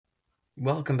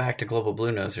Welcome back to Global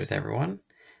Blue Nosers, everyone.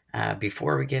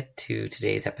 Before we get to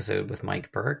today's episode with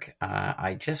Mike Burke,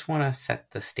 I just want to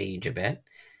set the stage a bit.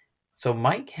 So,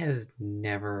 Mike has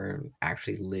never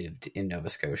actually lived in Nova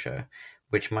Scotia,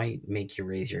 which might make you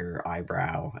raise your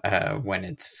eyebrow when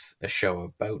it's a show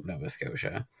about Nova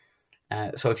Scotia.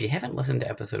 So, if you haven't listened to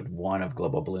episode 1 of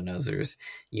Global Blue Nosers,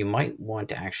 you might want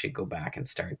to actually go back and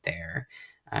start there.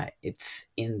 It's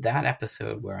in that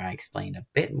episode where I explain a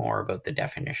bit more about the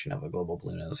definition of a global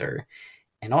blue noser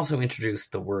and also introduce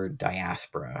the word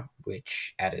diaspora,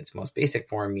 which at its most basic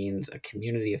form means a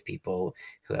community of people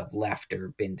who have left or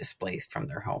been displaced from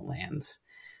their homelands.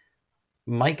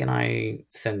 Mike and I,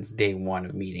 since day one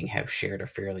of meeting, have shared a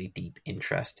fairly deep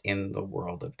interest in the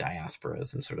world of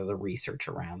diasporas and sort of the research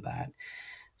around that.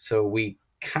 So we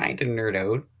kind of nerd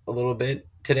out a little bit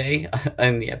today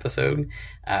in the episode.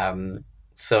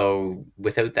 So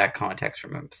without that context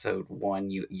from episode 1,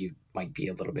 you might be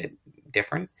a little bit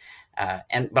different.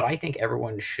 But I think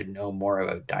everyone should know more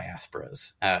about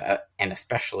diasporas, and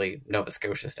especially Nova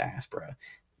Scotia's diaspora.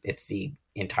 It's the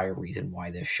entire reason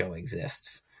why this show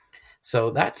exists.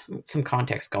 So that's some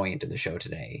context going into the show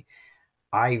today.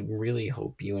 I really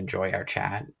hope you enjoy our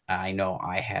chat. I know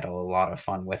I had a lot of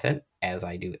fun with it, as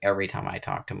I do every time I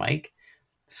talk to Mike.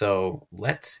 So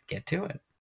let's get to it.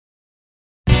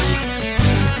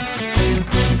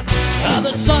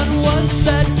 The sun was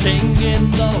setting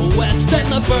in the west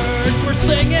and the birds were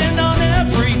singing on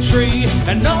every tree,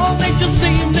 and all nature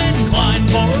seemed inclined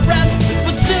for rest,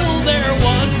 but still there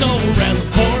was no rest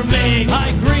for me.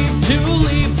 I grieve to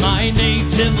leave my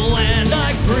native land,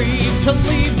 I grieve to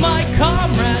leave my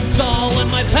comrades all,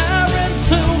 and my parents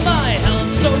whom I held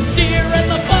so dear,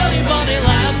 and the bunny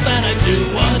lass that I do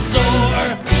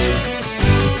adore.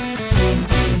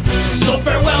 So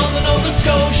farewell to Nova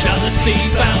Scotia, the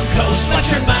sea-bound coast,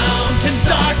 Fletcher mountains,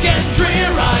 dark and drear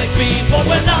I be. For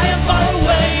when I am far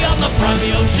away on the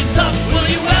briny ocean tops, will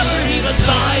you ever heave a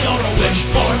sigh or a wish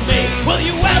for me? Will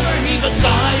you ever heave a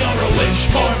sigh or a wish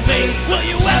for me? Will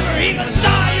you ever heave a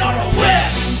sigh or a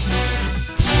wish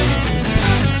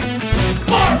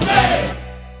for me?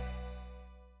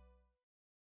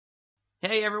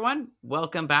 Hey everyone,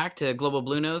 welcome back to Global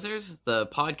Blue Nosers, the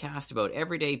podcast about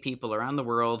everyday people around the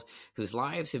world whose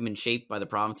lives have been shaped by the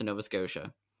province of Nova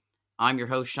Scotia. I'm your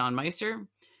host, Sean Meister,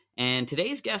 and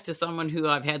today's guest is someone who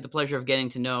I've had the pleasure of getting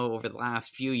to know over the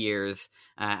last few years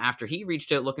after he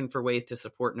reached out looking for ways to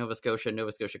support Nova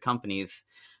Scotia companies.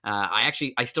 I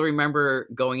still remember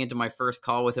going into my first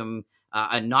call with him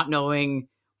and not knowing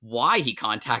why he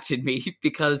contacted me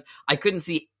because I couldn't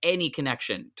see any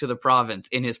connection to the province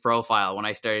in his profile when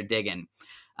I started digging.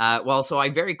 So I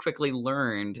very quickly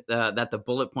learned that the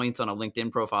bullet points on a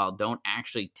LinkedIn profile don't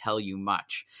actually tell you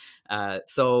much.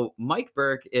 So Mike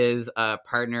Burke is a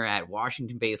partner at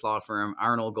Washington-based law firm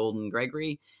Arnold Golden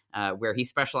Gregory, where he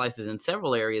specializes in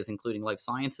several areas, including life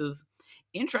sciences.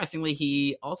 Interestingly,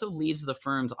 he also leads the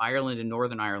firm's Ireland and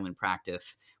Northern Ireland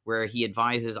practice, where he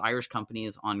advises Irish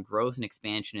companies on growth and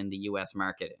expansion in the U.S.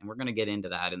 market. And we're going to get into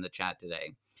that in the chat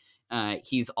today.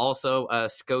 He's also a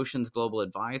Scotians Global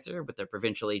Advisor with the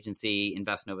provincial agency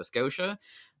Invest Nova Scotia,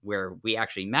 where we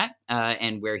actually met,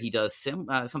 and where he does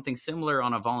something similar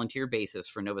on a volunteer basis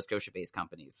for Nova Scotia-based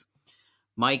companies.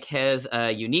 Mike has a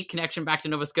unique connection back to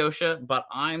Nova Scotia, but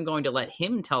I'm going to let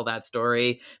him tell that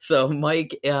story. So,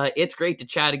 Mike, it's great to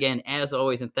chat again, as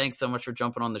always, and thanks so much for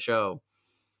jumping on the show.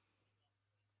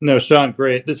 No, Sean,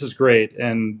 great. This is great,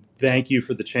 and thank you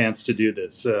for the chance to do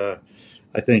this.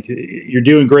 I think you're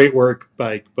doing great work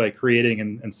by creating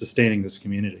and sustaining this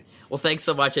community. Well, thanks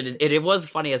so much. It was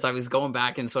funny as I was going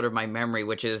back in sort of my memory,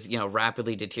 which is,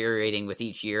 rapidly deteriorating with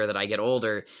each year that I get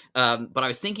older. But I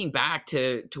was thinking back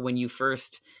to when you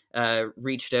first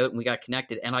reached out and we got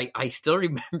connected. And I still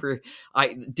remember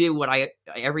I did what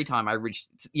every time I reached,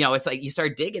 it's like you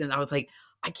start digging and I was like,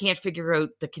 I can't figure out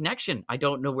the connection. I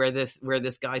don't know where this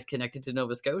guy's connected to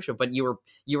Nova Scotia, but you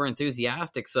were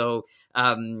enthusiastic. So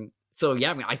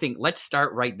yeah, I think let's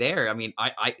start right there.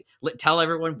 I tell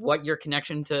everyone what your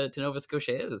connection to Nova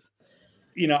Scotia is.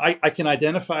 I can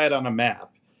identify it on a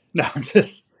map. No, I'm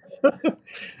just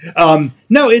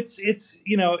no, it's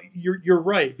you're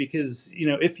right, because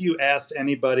if you asked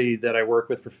anybody that I work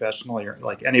with professionally or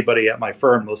like anybody at my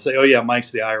firm, they'll say, "Oh yeah,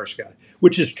 Mike's the Irish guy,"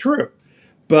 which is true.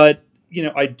 But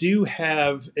I do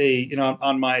have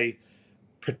on my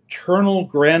paternal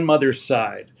grandmother's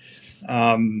side,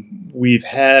 we've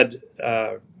had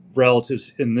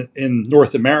relatives in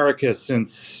North America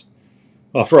since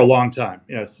for a long time,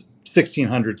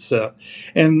 1600s.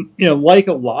 And like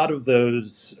a lot of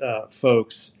those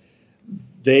folks,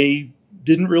 they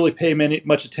didn't really pay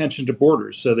much attention to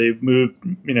borders. So they moved,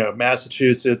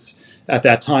 Massachusetts. At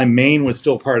that time, Maine was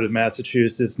still part of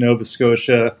Massachusetts, Nova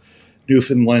Scotia,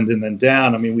 Newfoundland, and then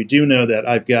down. I mean, we do know that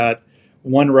I've got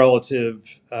one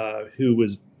relative who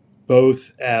was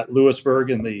both at Louisburg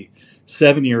in the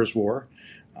 7 Years' War,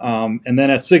 and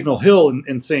then at Signal Hill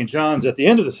in St. John's at the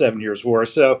end of the 7 Years' War.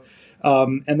 So,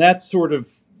 and that's sort of,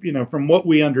 from what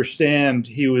we understand,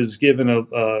 he was given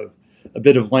a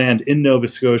bit of land in Nova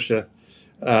Scotia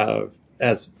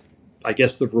as, I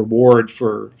guess, the reward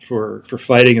for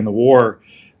fighting in the war.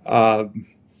 We're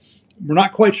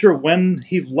not quite sure when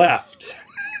he left.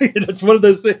 It's one of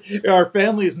those things. Our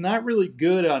family is not really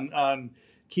good on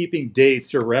keeping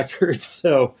dates or records,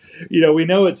 so we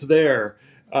know it's there.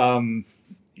 And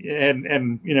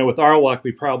with our luck,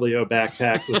 we probably owe back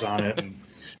taxes on it.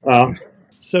 And,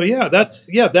 so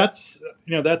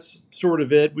that's sort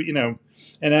of it.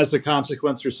 And as a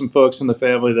consequence, there's some folks in the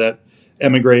family that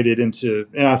emigrated into,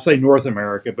 and I say North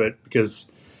America, but because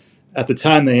at the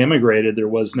time they immigrated, there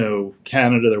was no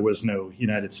Canada, there was no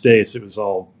United States. It was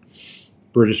all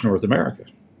British North America.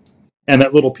 And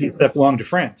that little piece that belonged to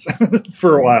France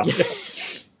for a while.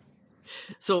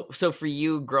 So for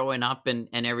you growing up and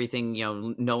everything,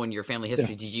 knowing your family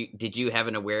history, did you have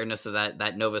an awareness of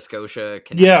that Nova Scotia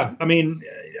connection? Yeah. I mean,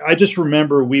 I just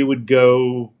remember we would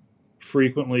go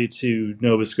frequently to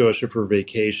Nova Scotia for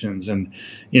vacations. And,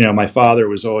 my father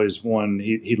was always one,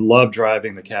 he loved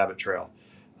driving the Cabot Trail.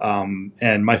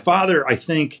 And my father, I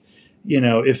think,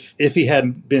 if he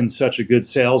hadn't been such a good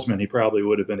salesman, he probably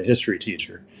would have been a history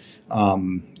teacher.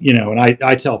 And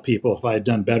I tell people if I had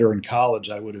done better in college,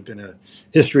 I would have been a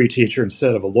history teacher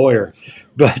instead of a lawyer.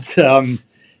 But,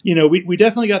 we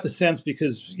definitely got the sense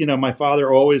because, my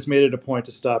father always made it a point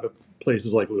to stop at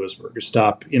places like Louisburg or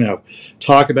stop,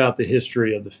 talk about the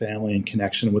history of the family in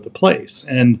connection with the place.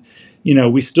 And,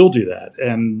 we still do that.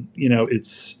 And,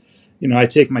 it's, I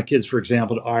take my kids, for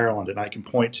example, to Ireland, and I can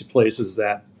point to places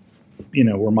that,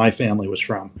 where my family was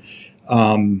from.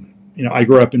 I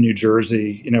grew up in New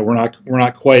Jersey. We're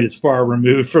not quite as far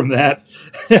removed from that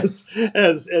as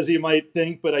you might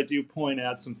think, but I do point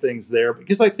out some things there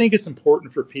because I think it's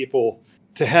important for people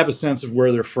to have a sense of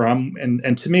where they're from,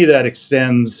 and to me that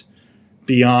extends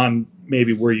beyond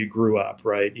maybe where you grew up.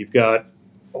 Right? You've got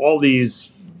all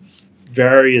these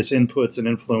various inputs and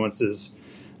influences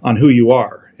on who you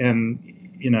are, and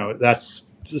that's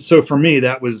so for me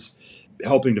that was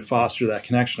helping to foster that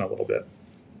connection a little bit.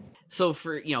 So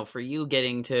for you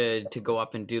getting to go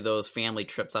up and do those family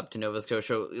trips up to Nova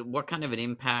Scotia, what kind of an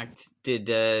impact did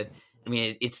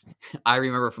I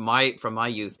remember from my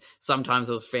youth, sometimes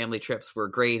those family trips were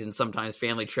great and sometimes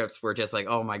family trips were just like,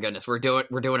 oh my goodness, we're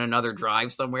doing another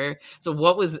drive somewhere. So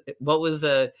what was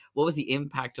the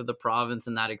impact of the province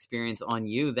and that experience on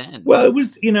you then? Well, it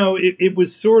was, it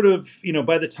was sort of,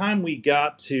 by the time we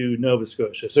got to Nova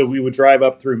Scotia, so we would drive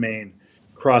up through Maine,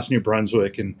 cross New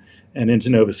Brunswick and into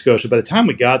Nova Scotia. By the time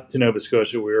we got to Nova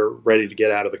Scotia, we were ready to get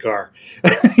out of the car.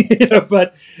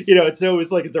 But, it's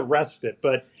always like it's a respite.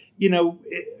 But,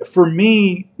 for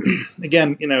me,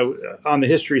 again, on the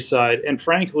history side, and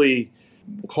frankly,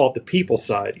 we'll call it the people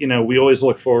side, we always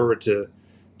look forward to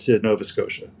Nova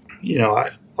Scotia.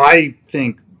 I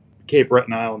think Cape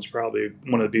Breton Island is probably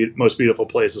one of the most beautiful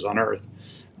places on earth.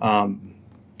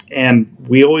 And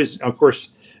we always, of course,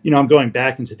 I'm going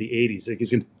back into the 80s. Like,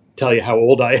 he's going to tell you how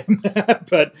old I am,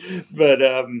 but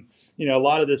a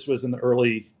lot of this was in the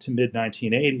early to mid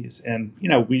 1980s, and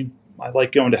I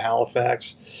like going to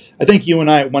Halifax. I think you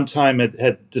and I at one time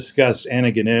had discussed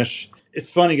Antigonish. It's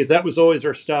funny because that was always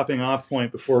our stopping off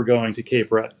point before going to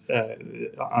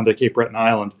onto Cape Breton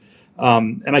Island,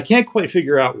 and I can't quite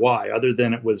figure out why, other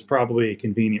than it was probably a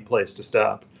convenient place to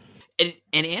stop. And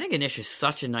Antigonish is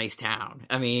such a nice town.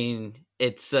 I mean,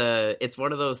 it's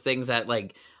one of those things that,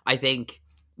 like, I think,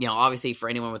 obviously for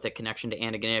anyone with a connection to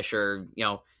Antigonish or,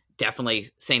 definitely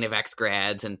St. FX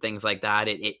grads and things like that,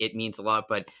 it means a lot.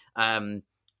 But I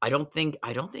don't think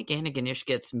Antigonish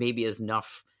gets maybe as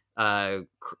enough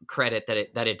credit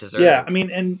that it deserves. Yeah, I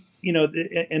mean, and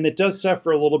and it does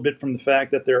suffer a little bit from the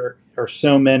fact that there are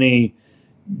so many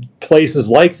places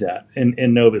like that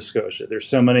in Nova Scotia. There's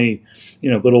so many,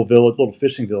 little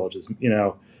fishing villages,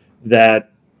 that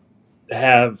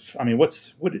have, I mean,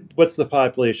 what's the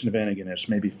population of Antigonish?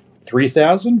 Maybe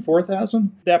 3,000,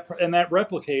 4,000? That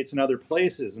replicates in other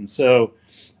places. And so,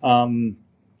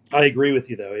 I agree with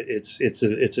you though.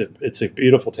 It's a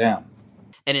beautiful town.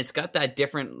 And it's got that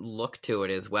different look to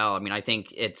it as well. I mean, I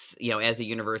think it's, as a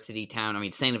university town, I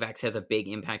mean, St. FX has a big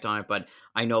impact on it, but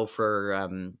I know for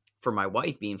for my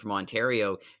wife being from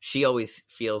Ontario, she always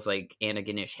feels like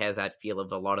Antigonish has that feel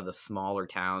of a lot of the smaller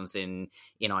towns in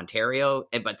Ontario,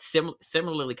 but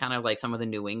similarly, kind of like some of the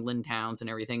New England towns and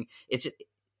everything. It's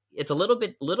a little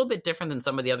bit different than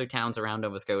some of the other towns around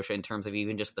Nova Scotia in terms of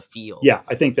even just the feel. Yeah,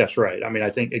 I think that's right. I mean, I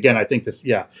think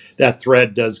that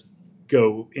thread does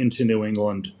go into New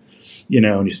England,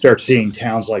 and you start seeing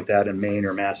towns like that in Maine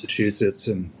or Massachusetts,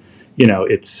 and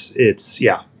it's I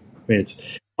mean, it's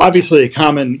obviously a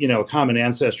common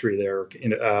ancestry there.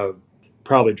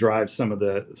 Probably drives some of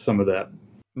that.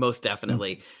 Most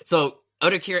definitely. So,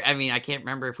 out of curiosity, I mean, I can't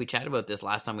remember if we chatted about this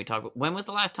last time we talked. But when was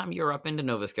the last time you were up into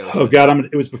Nova Scotia? Oh God,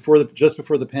 it was just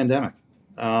before the pandemic.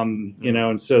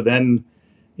 And so then,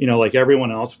 like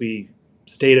everyone else, we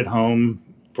stayed at home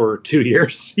for 2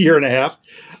 years, year and a half,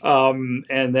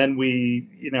 and then we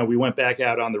went back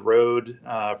out on the road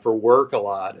for work a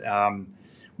lot.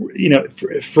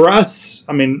 For us,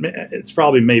 I mean, it's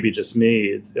probably maybe just me.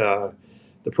 It's, the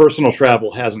personal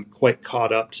travel hasn't quite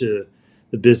caught up to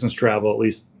the business travel, at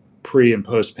least pre and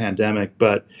post pandemic.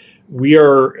 But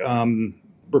we're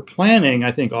planning,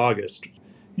 I think, August.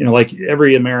 Like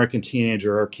every American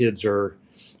teenager, our kids are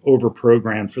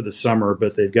over-programmed for the summer,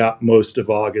 but they've got most of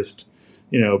August,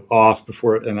 off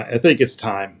before. And I think it's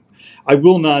time. I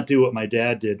will not do what my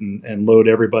dad did and load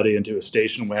everybody into a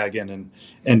station wagon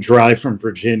and drive from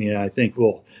Virginia. I think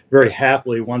we'll very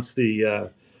happily, once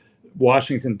the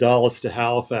Washington Dulles to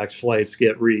Halifax flights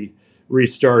get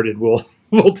restarted, we'll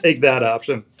take that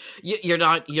option. You're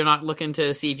not looking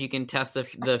to see if you can test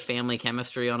the family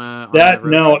chemistry on a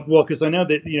no trip? Well, because I know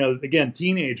that again,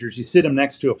 teenagers, you sit them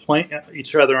next to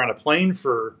each other on a plane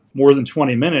for more than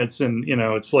 20 minutes, and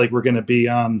it's like we're going to be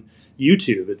on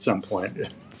YouTube at some point.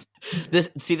 This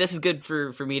is good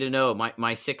for me to know.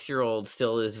 My 6-year-old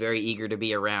still is very eager to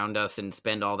be around us and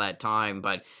spend all that time,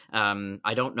 but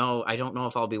I don't know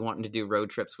if I'll be wanting to do road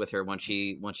trips with her once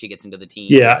she gets into the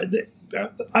teens. Yeah,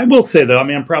 I will say though, I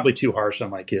mean, I'm probably too harsh on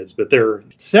my kids, but they're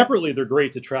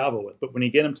great to travel with. But when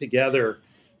you get them together,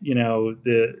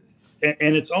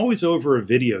 and it's always over a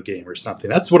video game or something.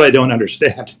 That's what I don't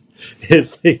understand.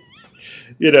 Is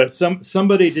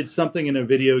somebody did something in a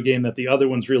video game that the other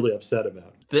one's really upset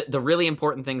about. The really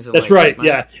important things in life. That's right.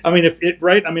 Yeah. I mean, if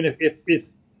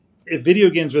video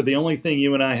games were the only thing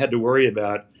you and I had to worry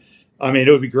about, I mean,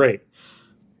 it would be great.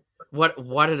 What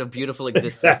a beautiful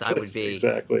existence that would be.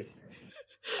 Exactly.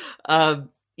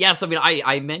 Yeah, so I mean,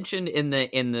 I mentioned in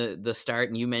the start,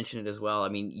 and you mentioned it as well. I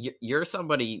mean, you're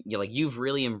somebody, you've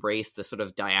really embraced the sort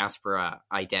of diaspora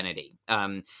identity.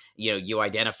 You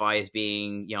identify as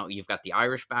being, you've got the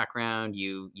Irish background.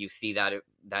 You see that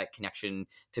connection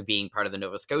to being part of the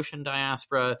Nova Scotian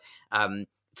diaspora.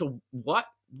 So what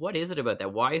is it about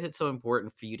that? Why is it so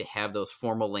important for you to have those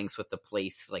formal links with the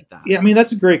place like that? Yeah, I mean,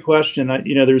 that's a great question.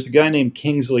 There's a guy named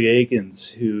Kingsley Aikens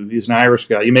who is an Irish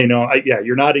guy. You may know.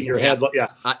 You're nodding your head. Yeah,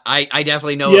 I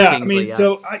definitely know. Yeah, Kingsley, I mean,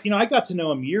 so I got to know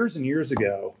him years and years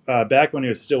ago, back when he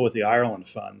was still with the Ireland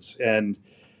Funds, and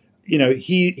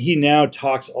he now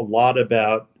talks a lot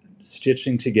about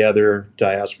stitching together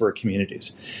diaspora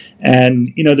communities,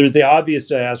 and there's the obvious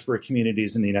diaspora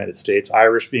communities in the United States,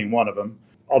 Irish being one of them.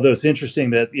 Although it's interesting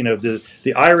that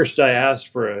the Irish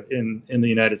diaspora in the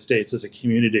United States as a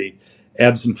community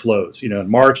ebbs and flows.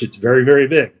 In March it's very, very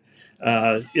big.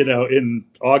 In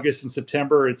August and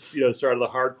September it's sort of the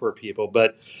hardcore people.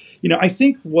 But I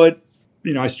think what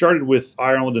I started with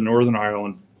Ireland and Northern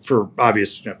Ireland for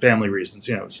obvious family reasons.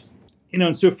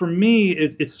 And so for me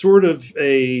it's sort of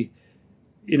it's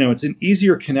an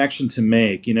easier connection to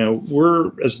make.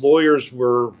 We're as lawyers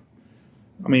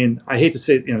I mean, I hate to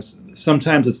say,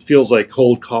 sometimes it feels like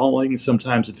cold calling.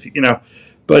 Sometimes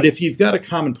but if you've got a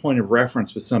common point of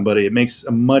reference with somebody, it makes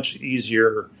a much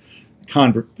easier,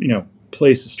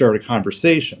 place to start a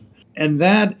conversation. And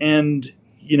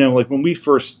like when we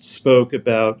first spoke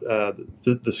about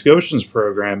the Scotians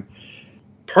program,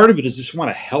 part of it is just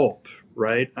want to help,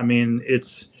 right? I mean,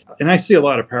 and I see a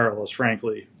lot of parallels,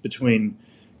 frankly, between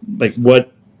like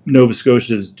what Nova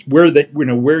Scotia is,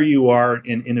 where you are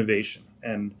in innovation.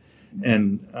 And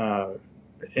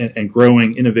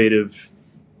growing innovative,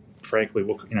 frankly,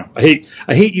 I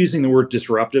hate using the word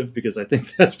disruptive because I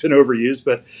think that's been overused.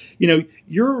 But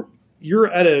you're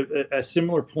at a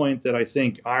similar point that I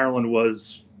think Ireland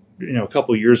was, a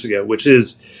couple of years ago, which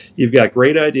is you've got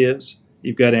great ideas,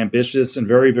 you've got ambitious and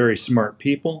very, very smart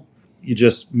people. You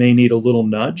just may need a little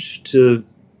nudge to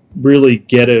really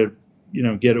get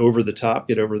over the top,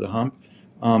 get over the hump.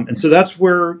 And so that's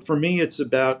where, for me, it's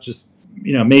about just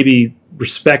maybe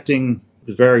respecting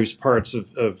the various parts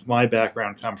of my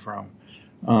background come from,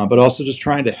 but also just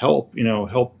trying to help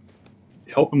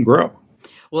them grow.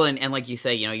 Well, and like you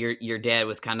say, your dad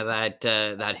was kind of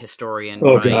that historian,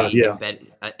 Oh right? God, yeah.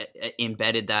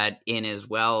 Embedded that in as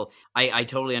well. I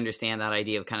totally understand that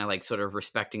idea of kind of like sort of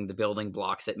respecting the building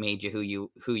blocks that made you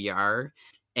who you are,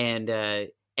 and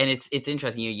it's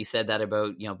interesting. You said that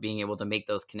about being able to make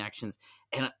those connections,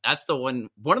 and that's one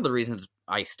of the reasons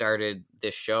I started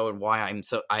this show and why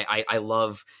I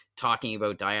love talking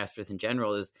about diasporas in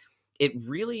general is it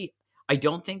really. I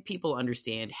don't think people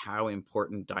understand how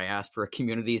important diaspora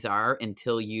communities are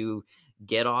until you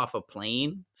get off a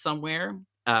plane somewhere,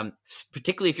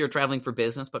 particularly if you're traveling for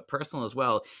business, but personal as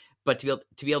well. But to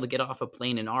be able to get off a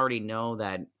plane and already know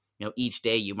that each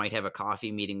day you might have a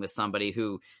coffee meeting with somebody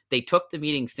who they took the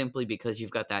meeting simply because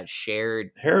you've got that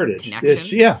shared Heritage.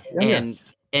 connection, Yeah. and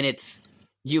it's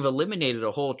you've eliminated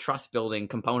a whole trust building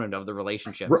component of the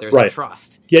relationship. There's a Right.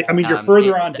 trust. Yeah, I mean, you're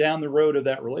further on down the road of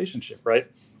that relationship,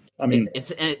 right? I mean, that's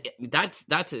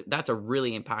a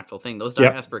really impactful thing. Those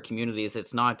Yep. diaspora communities,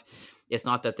 it's not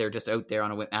that they're just out there on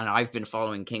a whim. And I've been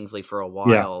following Kingsley for a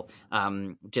while,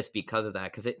 just because of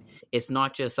that. Because it's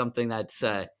not just something that's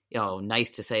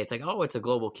nice to say. It's like, oh, it's a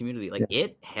global community. Like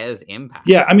it has impact.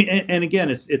 Yeah, I mean, and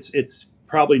again, it's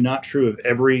probably not true of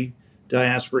every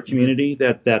diaspora community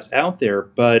that's out there,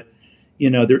 but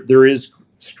there is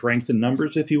strength in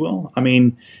numbers, if you will. I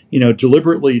mean,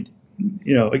 deliberately.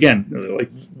 Again, like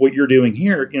what you're doing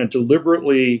here,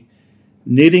 deliberately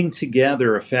knitting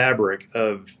together a fabric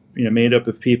of, made up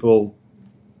of people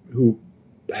who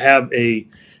have a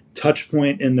touch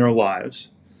point in their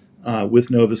lives with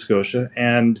Nova Scotia.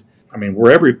 And I mean, we're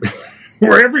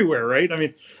everywhere, right? I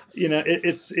mean,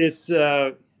 it's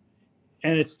and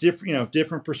it's different,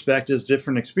 different perspectives,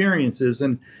 different experiences.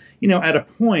 And, at a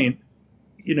point,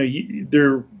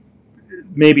 there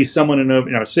maybe someone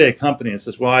in say a company and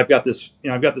says, well, I've got this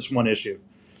one issue.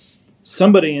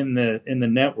 Somebody in the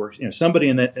network, somebody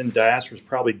in the diaspora has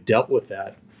probably dealt with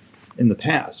that in the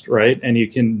past, right?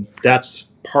 And that's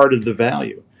part of the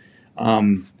value.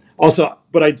 Also,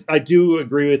 but I do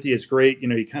agree with you. It's great.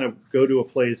 You kind of go to a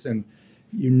place and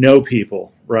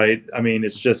people, right? I mean,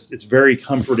 it's very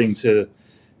comforting to,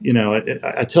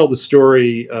 I tell the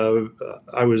story of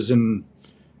I was a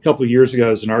couple of years ago,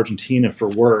 I was in Argentina for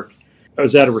work. I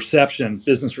was at a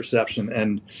business reception,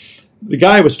 and the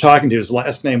guy I was talking to, his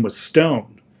last name was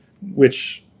Stone,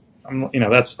 which,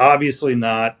 that's obviously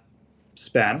not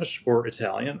Spanish or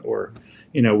Italian or,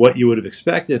 what you would have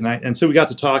expected. And so we got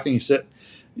to talking.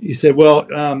 He said, well,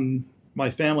 my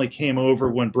family came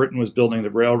over when Britain was building the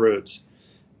railroads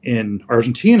in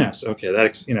Argentina. So, okay,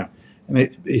 that's,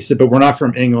 and he said, but we're not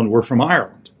from England, we're from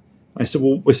Ireland. I said,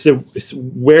 well,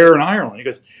 where in Ireland? He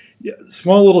goes, yeah,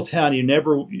 small little town.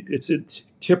 It's a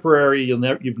Tipperary.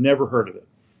 You've never heard of it.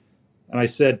 And I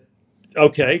said,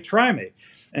 okay, try me.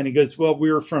 And he goes, well,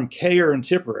 we were from Cahir and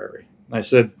Tipperary. And I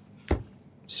said,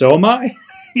 so am I.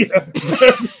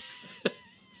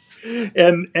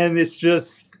 And it's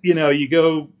just,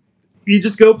 you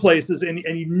just go places and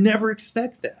you never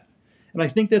expect that. And I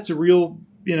think that's a real,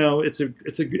 it's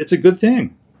a good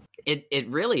thing. It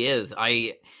really is.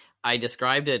 I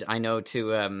described it, I know,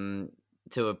 to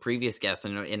a previous guest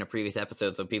in a previous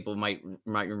episode, so people might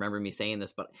remember me saying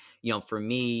this. But for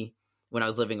me, when I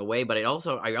was living away, but I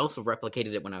also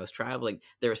replicated it when I was traveling.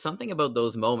 There was something about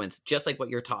those moments, just like what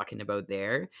you're talking about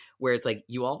there, where it's like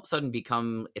you all of a sudden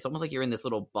become. It's almost like you're in this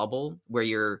little bubble where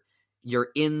you're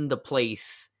in the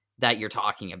place that you're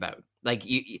talking about. Like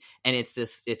and it's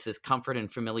this comfort and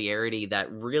familiarity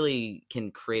that really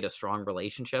can create a strong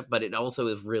relationship, but it also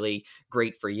is really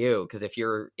great for you because if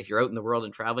you're out in the world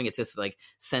and traveling, it's just like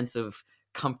sense of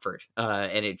comfort,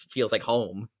 and it feels like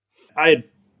home. I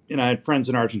had friends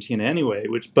in Argentina anyway,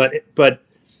 but at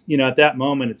that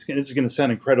moment, this is going to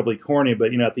sound incredibly corny,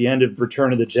 but at the end of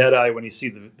Return of the Jedi, when you see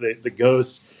the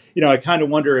ghosts, I kind of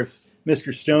wonder if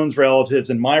Mr. Stone's relatives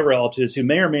and my relatives, who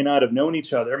may or may not have known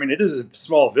each other. I mean, it is a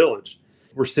small village.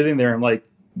 We're sitting there and like,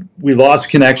 we lost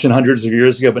connection hundreds of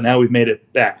years ago, but now we've made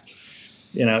it back.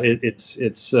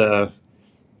 It's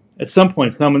at some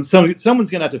point, someone's going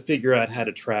to have to figure out how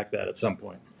to track that at some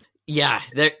point. Yeah,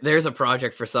 there's a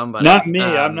project for somebody. Not me.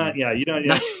 I'm not. Yeah, you don't.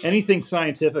 Anything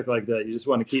scientific like that, you just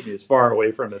want to keep me as far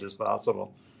away from it as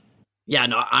possible. Yeah,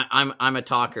 no, I'm a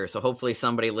talker, so hopefully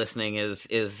somebody listening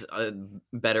is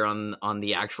better on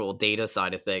the actual data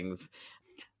side of things.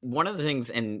 One of the things,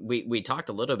 and we talked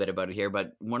a little bit about it here,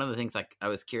 but one of the things I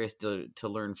was curious to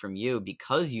learn from you,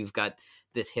 because you've got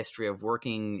this history of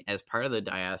working as part of the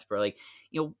diaspora, like,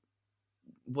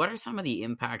 what are some of the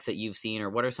impacts that you've seen, or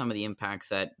what are some of the impacts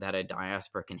that a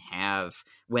diaspora can have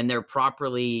when they're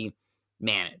properly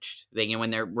managed,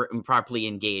 when they're properly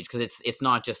engaged? Because it's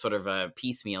not just sort of a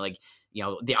piecemeal, like,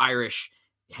 the Irish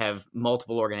have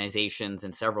multiple organizations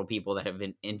and several people that have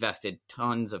been invested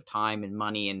tons of time and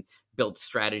money and built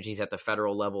strategies at the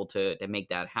federal level to make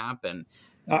that happen.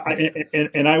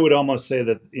 And I would almost say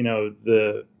that,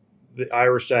 the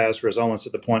Irish diaspora is almost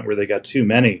at the point where they got too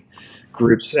many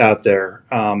groups out there.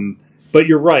 But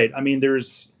you're right. I mean,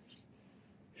 there's,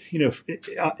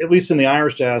 at least in the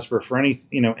Irish diaspora, for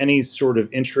any sort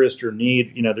of interest or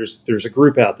need, there's a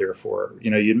group out there for it.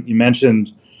 You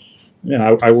mentioned,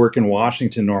 I work in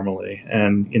Washington normally,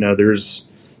 and there's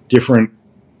different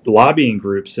lobbying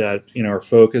groups that are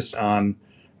focused on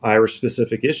Irish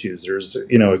specific issues. There's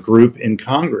a group in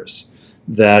Congress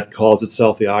that calls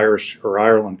itself the Irish or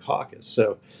Ireland Caucus.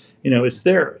 So it's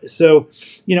there. So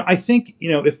I think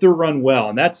if they're run well,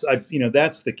 and that's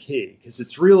the key, because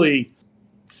it's really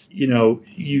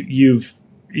you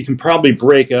can probably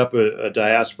break up a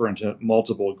diaspora into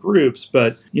multiple groups,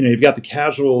 but you've got the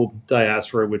casual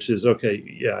diaspora, which is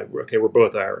we're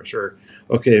both Irish, or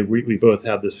we both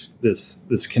have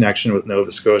this connection with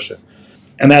Nova Scotia,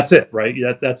 and that's it, right?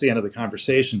 That's the end of the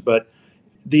conversation. But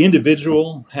the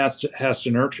individual has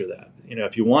to nurture that.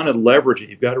 If you want to leverage it,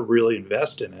 you've got to really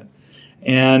invest in it.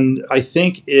 And I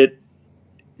think it,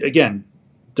 again,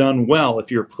 done well,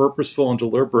 if you're purposeful and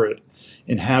deliberate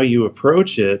in how you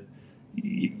approach it,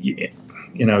 I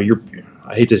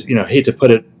hate to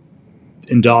put it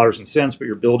in dollars and cents, but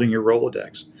you're building your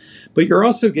Rolodex. But you're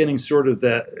also getting sort of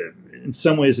that, in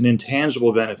some ways, an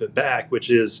intangible benefit back, which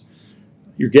is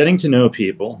you're getting to know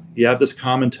people. You have this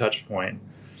common touch point.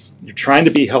 You're trying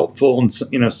to be helpful, and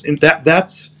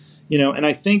and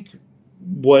I think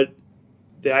what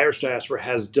the Irish diaspora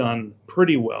has done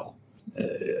pretty well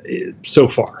so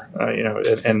far,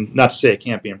 and not to say it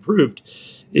can't be improved,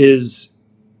 is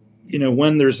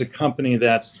when there's a company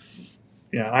that's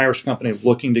an Irish company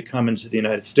looking to come into the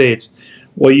United States,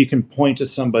 well, you can point to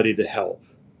somebody to help,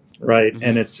 right?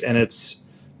 And it's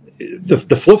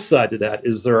the flip side to that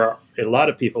is there are a lot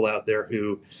of people out there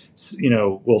who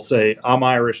will say, I'm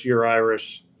Irish, you're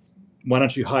Irish, why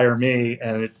don't you hire me?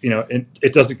 And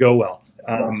it doesn't go well.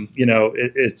 I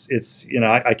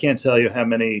can't tell you how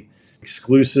many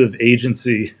exclusive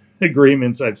agency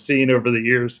agreements I've seen over the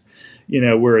years,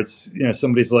 where it's,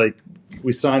 somebody's like,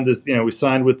 we signed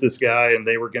with this guy and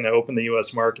they were going to open the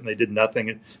U.S. market and they did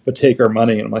nothing but take our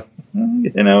money. And I'm like,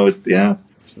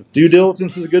 due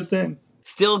diligence is a good thing.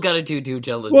 Still got to do due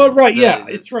diligence. Well, right. Yeah,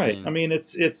 it's right. I mean,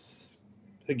 it's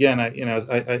again,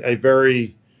 I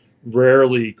very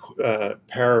rarely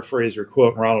paraphrase or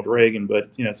quote Ronald Reagan, but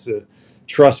it's a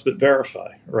trust but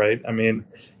verify, right? I mean,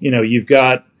 you've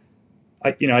got,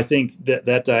 I think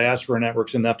that diaspora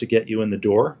network's enough to get you in the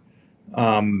door.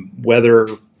 Whether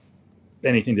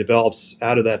anything develops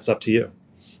out of that's up to you.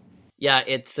 Yeah,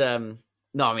 it's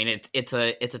no, I mean it's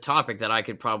a topic that I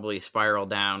could probably spiral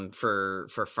down for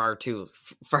far too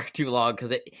long,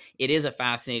 because it is a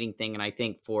fascinating thing, and I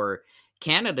think for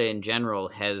Canada in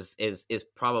general is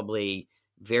probably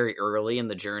very early in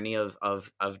the journey of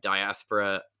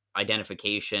diaspora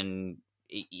identification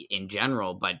in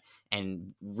general,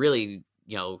 and really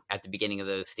at the beginning of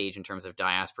the stage in terms of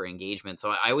diaspora engagement.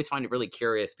 So I always find it really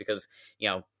curious, because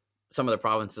some of the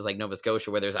provinces like Nova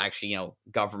Scotia, where there's actually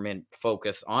government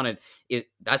focus on it,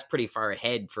 that's pretty far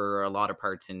ahead for a lot of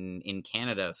parts in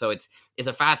Canada. So it's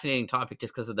a fascinating topic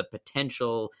just because of the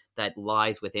potential that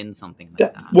lies within something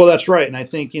like that. Well, that's right, and I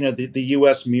think the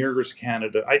U.S. mirrors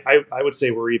Canada. I would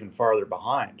say we're even farther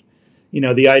behind.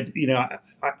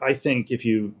 I think if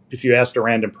you asked a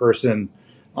random person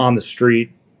on the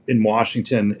street in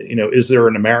Washington, is there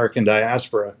an American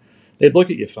diaspora? They'd look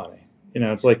at you funny.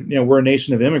 It's like, we're a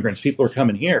nation of immigrants. People are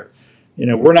coming here.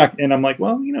 We're not. And I'm like,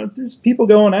 well, there's people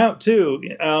going out too.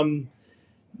 And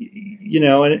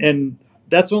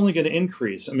that's only going to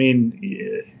increase. I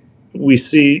mean, we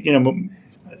see,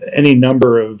 any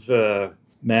number of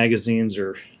magazines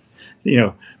or,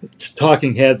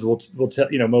 talking heads will tell,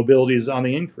 mobility is on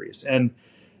the increase. And,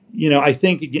 I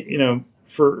think,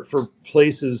 for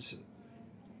places,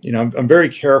 I'm very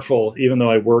careful, even though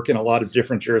I work in a lot of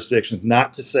different jurisdictions,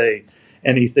 not to say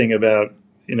anything about,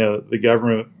 the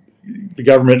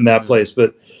government in that place.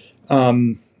 But,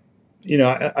 I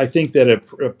think that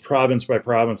a province by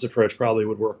province approach probably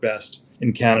would work best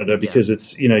in Canada, because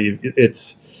it's, I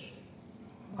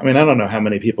mean, I don't know how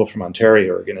many people from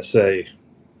Ontario are going to say,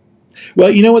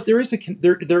 well, you know what, there is a,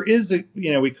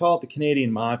 we call it the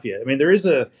Canadian Mafia. I mean, there is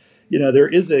a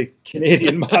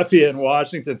Canadian Mafia in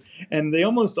Washington, and they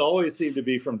almost always seem to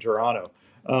be from Toronto.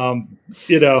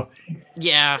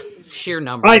 Yeah, sheer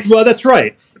numbers. Well, that's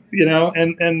right.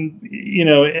 And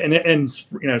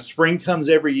spring comes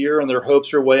every year, and their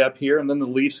hopes are way up here, and then the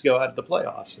Leafs go out of the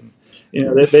playoffs, and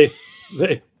they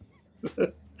They,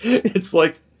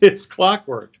 it's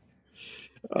clockwork.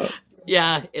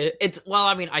 Yeah, it's well.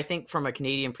 I mean, I think from a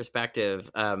Canadian perspective,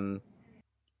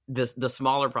 the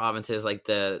smaller provinces like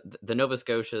the Nova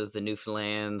Scotias, the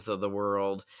Newfoundlands of the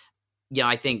world, yeah,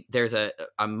 I think there's a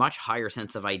much higher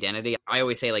sense of identity. I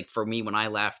always say, like, for me, when I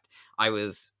left,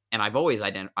 I've always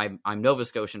I'm Nova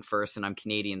Scotian first and I'm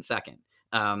Canadian second.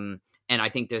 And I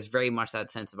think there's very much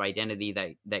that sense of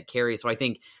identity that carries. So I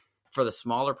think for the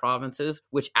smaller provinces,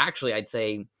 which actually I'd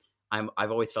say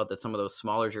I've always felt that some of those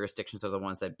smaller jurisdictions are the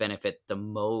ones that benefit the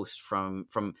most from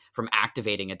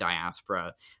activating a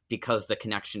diaspora, because the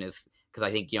connection is, because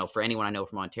I think, for anyone I know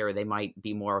from Ontario, they might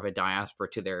be more of a diaspora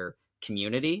to their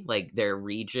community, like their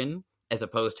region, as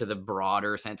opposed to the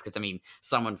broader sense. Because I mean,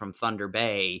 someone from Thunder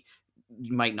Bay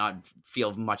might not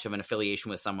feel much of an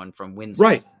affiliation with someone from Windsor.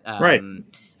 Right.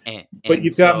 But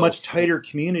you've got much tighter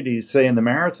communities, say in the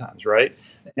Maritimes, right?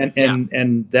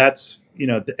 And that's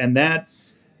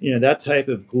that type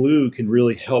of glue can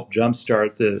really help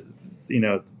jumpstart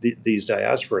these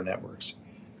diaspora networks.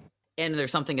 And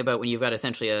there's something about when you've got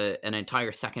essentially an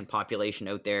entire second population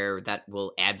out there that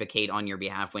will advocate on your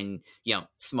behalf, when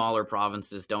smaller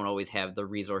provinces don't always have the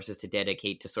resources to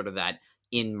dedicate to sort of that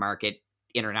in-market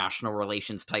international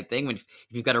relations type thing. If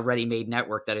you've got a ready-made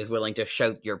network that is willing to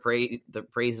shout the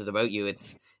praises about you,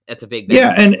 it's a big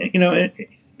benefit.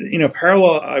 And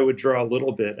parallel I would draw a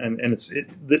little bit, and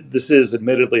this is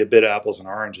admittedly a bit apples and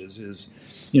oranges. Is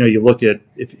you look at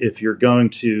if you're going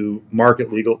to market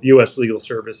U.S. legal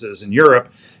services in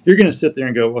Europe, you're going to sit there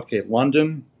and go, okay,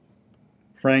 London,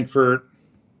 Frankfurt,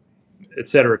 et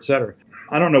cetera, et cetera.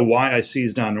 I don't know why I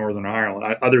seized on Northern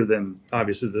Ireland, other than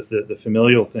obviously the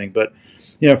familial thing. But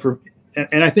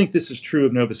and I think this is true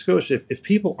of Nova Scotia. If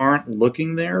people aren't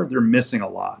looking there, they're missing a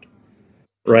lot,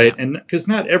 right? Yeah. And because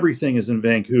not everything is in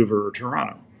Vancouver or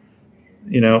Toronto.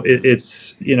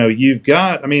 You've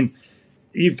got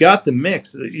the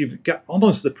mix. You've got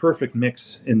almost the perfect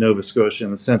mix in Nova Scotia,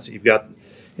 in the sense that you've got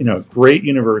great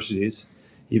universities.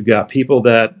 You've got people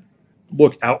that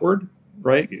look outward,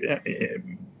 right?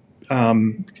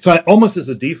 So almost as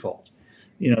a default,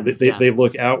 they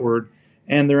look outward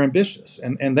and they're ambitious,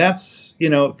 and that's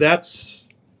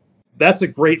a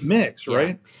great mix,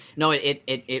 right? No,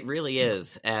 it really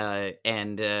is, I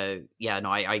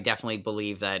definitely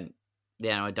believe that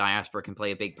a diaspora can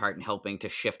play a big part in helping to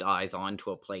shift eyes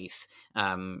onto a place,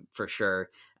 for sure.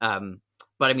 But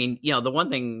I mean, the one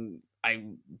thing,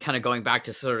 I'm kind of going back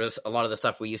to sort of a lot of the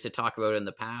stuff we used to talk about in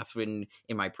the past in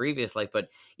my previous life, but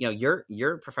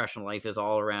your professional life is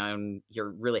all around,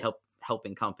 you're really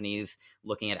helping companies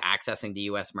looking at accessing the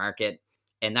US market.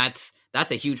 And that's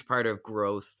a huge part of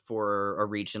growth for a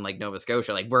region like Nova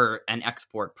Scotia. Like, we're an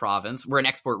export province, we're an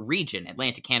export region,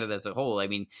 Atlantic Canada as a whole. I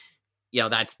mean,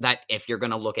 that's if you're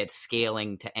going to look at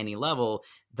scaling to any level,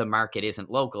 the market isn't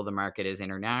local, the market is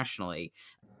internationally.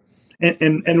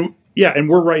 And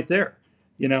we're right there,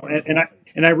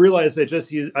 and I realized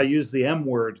I used the M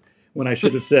word when I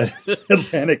should have said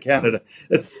Atlantic Canada.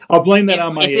 I'll blame that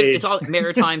on my age. It's all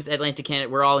Maritimes, Atlantic Canada.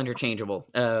 We're all interchangeable.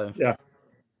 Yeah,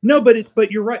 no,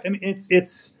 but you're right. I mean,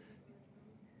 it's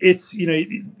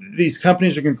these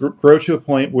companies are going to grow to a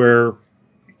point where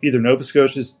either Nova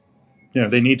Scotia's,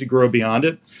 they need to grow beyond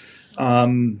it.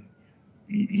 The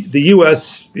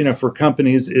U.S., for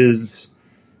companies is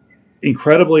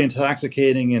incredibly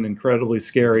intoxicating and incredibly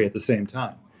scary at the same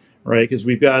time, right? Because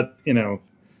we've got,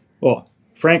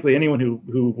 frankly, anyone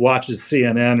who watches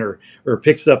CNN or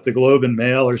picks up the Globe and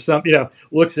Mail or something,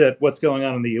 looks at what's going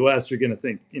on in the U.S., you're going to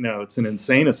think, it's an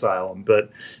insane asylum, but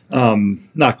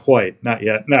not quite, not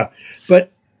yet, no.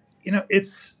 But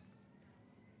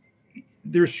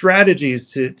there's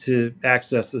strategies to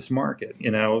access this market.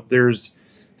 There's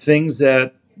things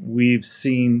that we've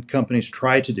seen companies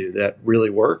try to do that really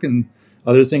work, and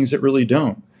other things that really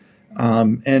don't.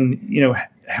 And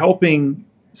helping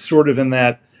sort of in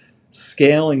that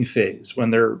scaling phase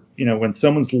when they're, when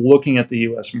someone's looking at the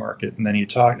U.S. market, and then you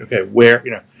talk, okay, where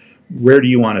do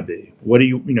you want to be? What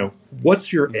do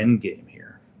what's your end game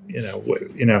here?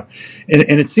 And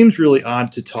it seems really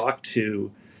odd to talk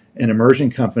to an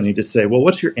emerging company to say, well,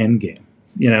 what's your end game?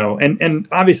 And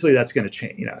obviously that's going to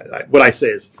change. What I say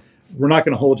is, we're not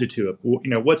going to hold you to it.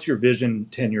 What's your vision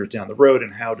 10 years down the road,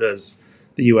 and how does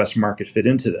the U.S. market fit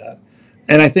into that?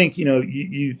 And I think,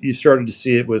 you started to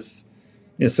see it with,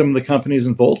 some of the companies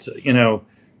in Volta,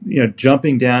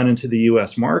 jumping down into the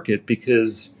U.S. market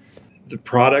because the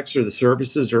products or the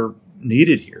services are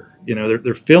needed here.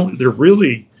 They're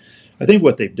really, I think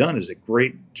what they've done is a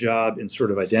great job in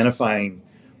sort of identifying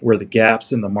where the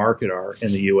gaps in the market are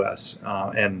in the U.S.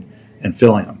 and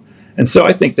filling them. And so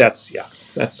I think that's,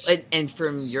 That's And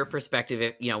from your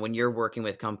perspective, when you're working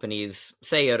with companies,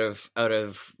 say out of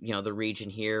the region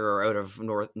here or out of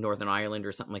Northern Ireland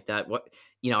or something like that, what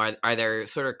are there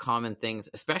sort of common things,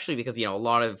 especially because a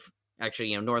lot of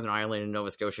actually Northern Ireland and Nova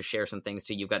Scotia share some things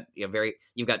too. You've got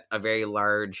a very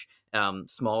large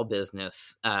small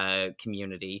business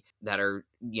community that are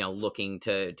looking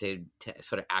to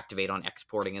sort of activate on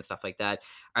exporting and stuff like that.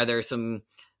 Are there some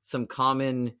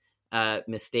common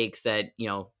mistakes that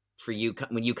for you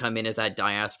when you come in as that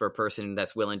diaspora person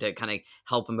that's willing to kind of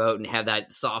help them out and have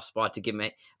that soft spot to give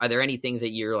them? Are there any things that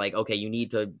you're like, okay, you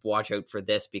need to watch out for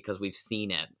this because we've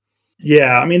seen it?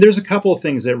 Yeah, I mean, there's a couple of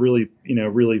things that really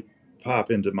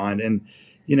pop into mind, and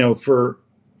for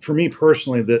me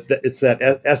personally, that it's that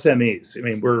SMEs. I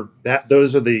mean,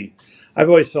 I've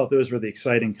always felt those were the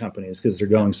exciting companies because they're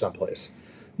going someplace.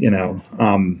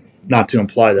 Not to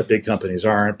imply that big companies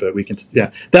aren't, but we can. Yeah,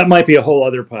 that might be a whole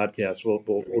other podcast.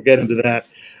 We'll get into that.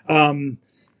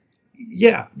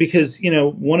 Yeah, because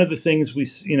one of the things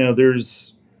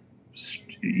there's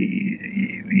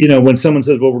when someone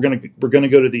says, well, we're going to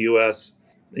go to the US,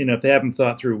 if they haven't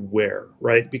thought through where,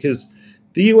 right? Because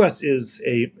the US is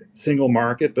a single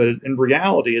market, but in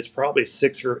reality it's probably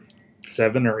 6 or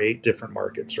 7 or 8 different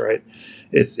markets, right?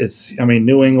 I mean,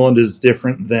 New England is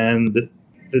different than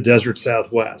the desert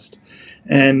Southwest.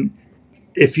 And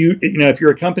if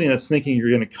you're a company that's thinking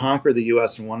you're going to conquer the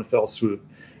US in one fell swoop,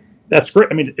 that's great.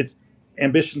 I mean,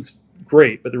 ambition's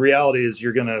great, but the reality is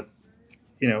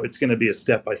it's going to be a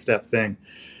step-by-step thing.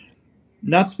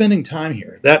 Not spending time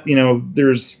here. That,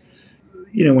 there's,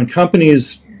 when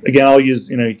companies, again, I'll use,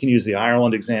 you can use the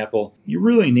Ireland example. You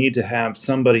really need to have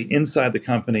somebody inside the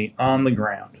company on the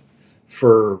ground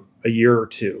for a year or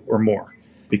two or more,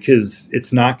 because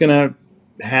it's not going to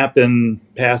happen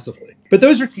passively. But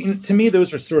to me,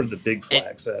 those are sort of the big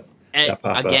flags that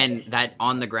pop again, up. that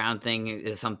on the ground thing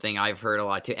is something I've heard a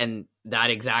lot too. And that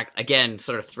again,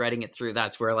 sort of threading it through,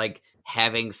 that's where like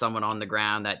having someone on the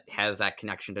ground that has that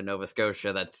connection to Nova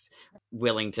Scotia that's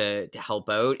willing to help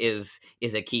out is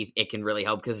a key. It can really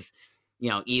help because,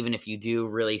 even if you do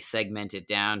really segment it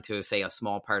down to, say, a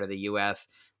small part of the US,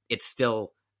 it's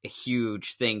still a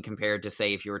huge thing compared to,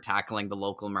 say, if you were tackling the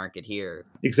local market here.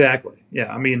 Exactly.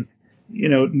 Yeah. I mean,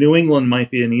 New England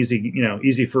might be an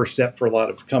easy first step for a lot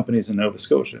of companies in Nova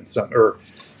Scotia and some, or,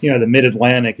 the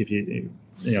Mid-Atlantic, if you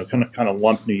kind of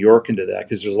lump New York into that,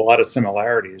 because there's a lot of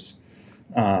similarities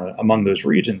among those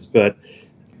regions. But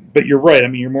you're right. I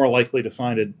mean, you're more likely to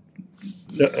find a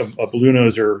blue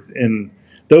noser in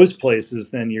those places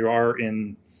than you are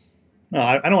in. No,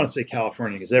 I don't want to say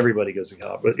California because everybody goes to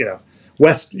California.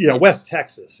 But West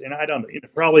Texas, and I don't.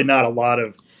 Probably not a lot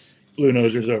of blue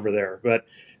nosers over there. But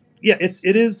yeah,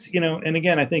 it is. And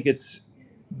again, I think it's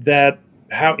that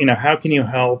how can you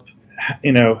help?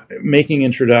 Making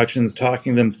introductions,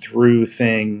 talking them through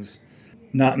things,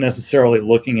 not necessarily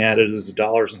looking at it as a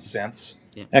dollars and cents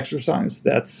exercise.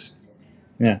 That's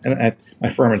and my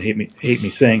firm would hate me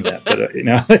saying that, but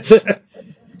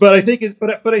but I think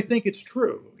it's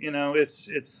true.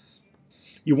 It's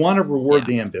you want to reward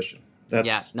the ambition.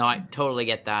 No, I totally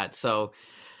get that. So,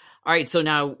 all right. So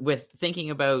now, with thinking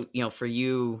about for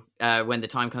you, when the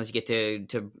time comes, you get to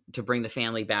bring the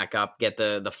family back up, get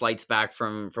the flights back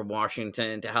from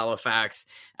Washington to Halifax.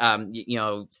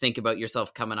 Think about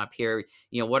yourself coming up here.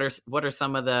 What are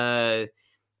some of the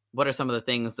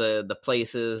things, the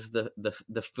places,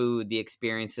 the food, the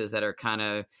experiences that are kind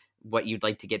of what you'd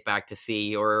like to get back to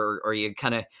see, or you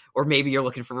kind of, or maybe you're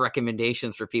looking for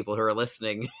recommendations for people who are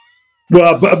listening.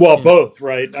 Well, both,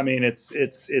 right? I mean, it's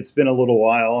been a little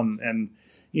while, and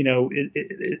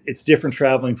it's different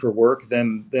traveling for work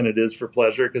than it is for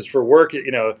pleasure. Because for work,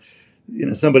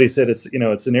 somebody said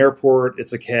it's an airport,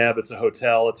 it's a cab, it's a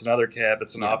hotel, it's another cab,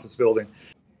 it's an office building.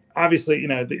 Obviously,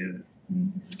 the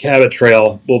Cabot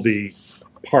Trail will be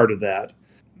part of that.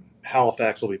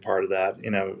 Halifax will be part of that.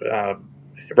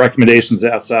 Recommendations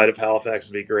outside of Halifax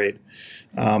would be great.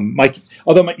 My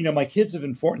kids have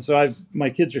informed. So my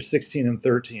kids are 16 and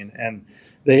 13, and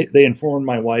they informed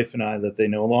my wife and I that they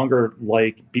no longer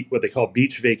like what they call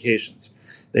beach vacations.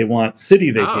 They want city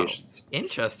vacations. Oh,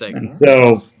 interesting. And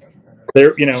so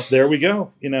there we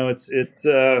go.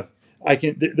 They're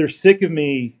sick of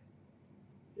me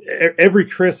every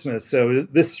Christmas. So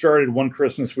this started one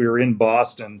Christmas. We were in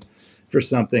Boston for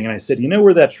something, and I said,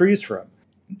 where that tree's from?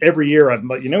 Every year I'm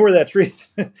like, where that tree is?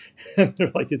 And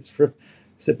they're like, it's from. I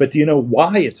said, but do you know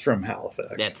why it's from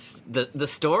Halifax? That's the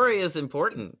story is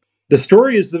important. The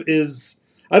story is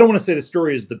I don't want to say the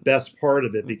story is the best part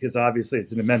of it, because obviously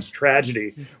it's an immense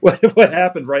tragedy what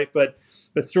happened, right? But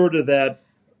sort of that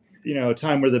a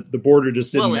time where the border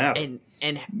just didn't matter.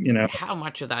 And how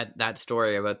much of that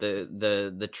story about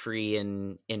the tree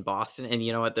in Boston, and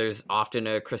you know what, there's often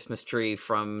a Christmas tree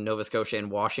from Nova Scotia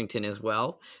and Washington as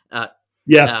well.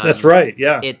 Yes, that's right.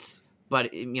 Yeah.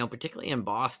 But particularly in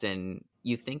Boston,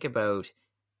 you think about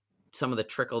some of the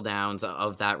trickle downs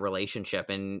of that relationship,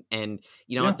 and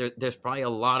what, there's probably a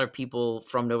lot of people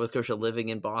from Nova Scotia living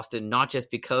in Boston, not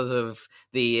just because of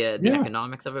the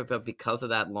economics of it, but because of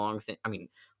that long stint. I mean,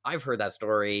 I've heard that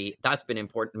story. That's been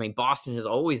important. I mean, Boston has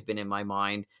always been in my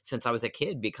mind since I was a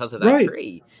kid because of that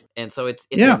tree. And so it's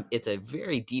a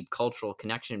very deep cultural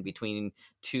connection between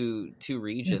two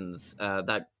regions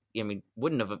that, I mean,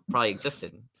 wouldn't have probably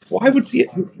existed. Well, I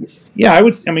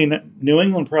mean, New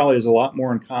England probably has a lot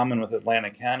more in common with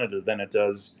Atlantic Canada than it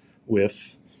does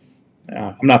with,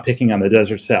 I'm not picking on the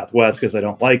desert Southwest because I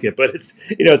don't like it, but it's,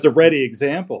 it's a ready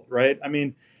example, right? I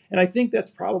mean, and I think that's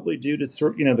probably due to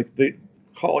the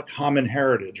call it common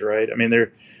heritage, right? I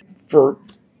mean, for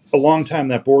a long time,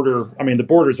 the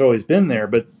border's always been there,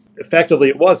 but effectively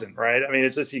it wasn't, right? I mean,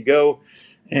 it's just you go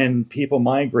and people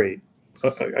migrate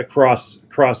across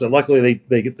it. Luckily,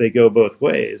 they go both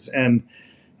ways, and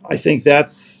I think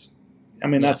that's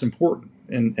important.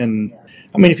 And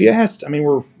I mean, if you asked, I mean,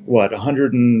 we're what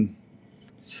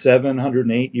 107,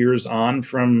 108 years on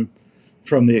from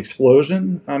the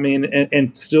explosion. I mean,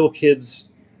 and still kids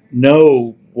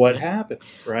know what happened,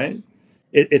 right?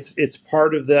 It's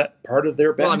part of their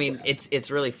background. Well, I mean,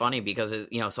 it's really funny because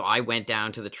so I went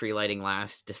down to the tree lighting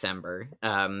last December,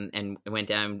 and went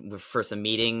down for some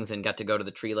meetings and got to go to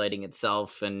the tree lighting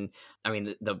itself, and I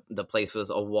mean the place was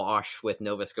awash with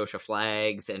Nova Scotia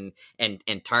flags and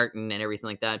tartan and everything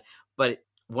like that. But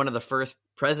one of the first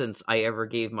presents I ever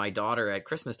gave my daughter at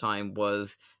Christmas time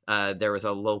was there was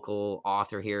a local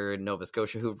author here in Nova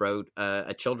Scotia who wrote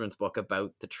a children's book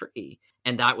about the tree,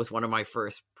 and that was one of my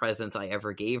first presents I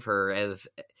ever gave her.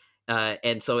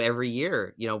 And so every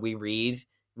year, we read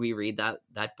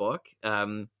that book,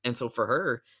 and so for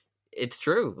her, it's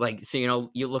true. Like, so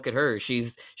you look at her;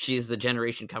 she's the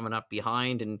generation coming up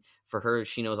behind, and for her,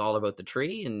 she knows all about the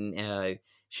tree, and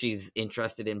she's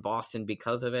interested in Boston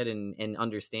because of it, and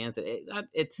understands it.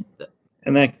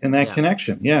 That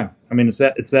connection. Yeah. I mean, it's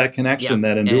that connection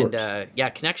that endures.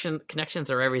 And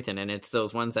connections are everything. And it's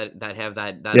those ones that have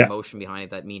that emotion behind it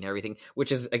that mean everything,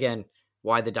 which is, again,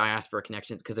 why the diaspora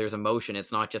connections, because there's emotion.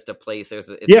 It's not just a place. It's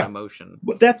an emotion.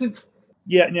 Well, that's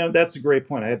a great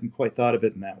point. I hadn't quite thought of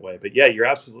it in that way, but yeah, you're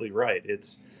absolutely right.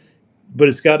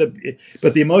 But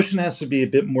the emotion has to be a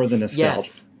bit more than nostalgia.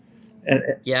 Yes. And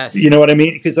yes. You know what I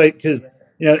mean? Because like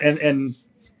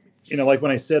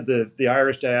when I said the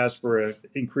Irish diaspora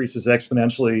increases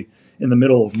exponentially in the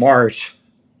middle of March,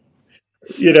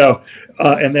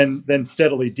 and then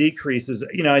steadily decreases.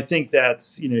 I think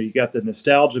that's, you got the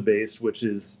nostalgia base, which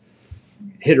is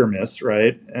hit or miss,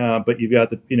 right? But you've got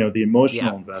the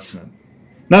emotional investment,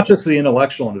 not just the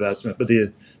intellectual investment, but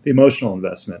the emotional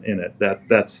investment in it.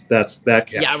 That's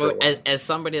that. As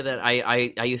somebody that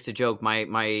I used to joke,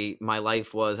 my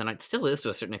life was, and it still is to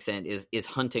a certain extent, is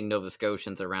hunting Nova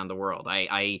Scotians around the world.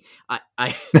 I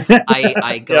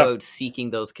go out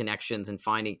seeking those connections and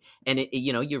finding, and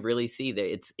you really see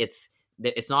that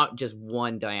it's not just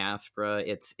one diaspora.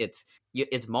 It's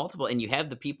multiple, and you have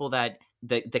the people that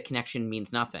the connection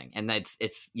means nothing, and I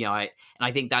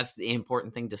think that's the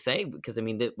important thing to say, because I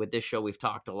mean with this show we've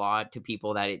talked a lot to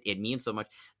people that it means so much.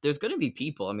 There's going to be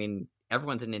people, I mean,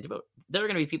 everyone's an individual. There are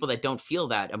going to be people that don't feel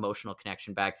that emotional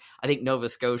connection back. I think Nova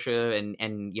Scotia and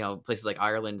places like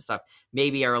Ireland and stuff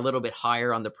maybe are a little bit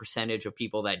higher on the percentage of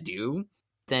people that do.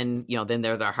 Then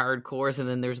there's the hardcores, and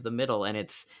then there's the middle, and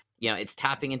it's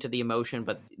tapping into the emotion,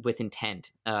 but with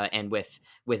intent, and with.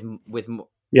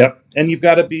 Yep, and you've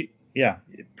got to be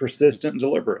persistent and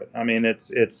deliberate. I mean,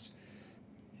 it's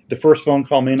the first phone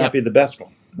call may not be the best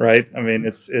one, right? I mean,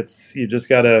 it's you just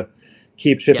got to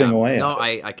keep chipping away. No,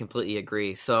 I completely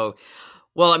agree. So,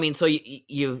 well, I mean, so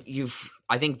you've.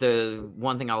 I think the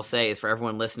one thing I'll say is, for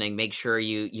everyone listening, make sure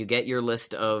you get your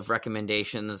list of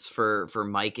recommendations for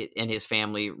Mike and his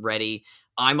family ready.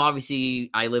 I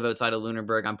live outside of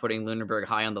Lunenburg. I'm putting Lunenburg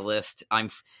high on the list. I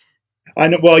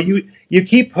know. Well, you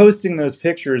keep posting those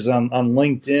pictures on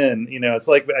LinkedIn. It's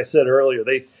like I said earlier.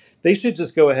 They should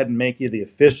just go ahead and make you the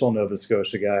official Nova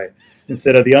Scotia guy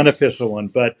instead of the unofficial one.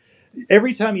 But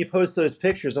every time you post those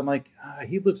pictures, I'm like,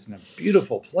 he lives in a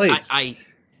beautiful place.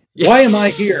 Why am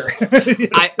I here?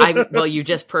 Well, you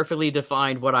just perfectly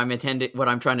defined what I'm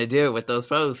trying to do with those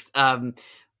posts.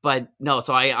 But no,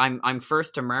 so I'm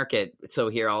first to market. So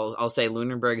here I'll say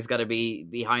Lunenburg has got to be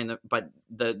behind but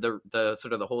the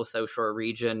sort of the whole South Shore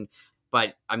region.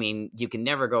 But I mean, you can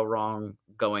never go wrong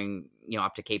going,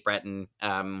 up to Cape Breton.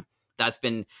 That's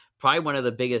been probably one of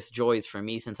the biggest joys for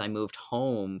me since I moved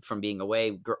home from being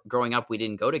away. Growing up, we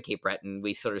didn't go to Cape Breton.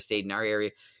 We sort of stayed in our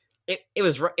area. It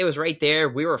was right there.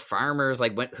 We were farmers.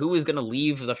 Like, who was going to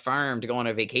leave the farm to go on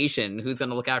a vacation? Who's going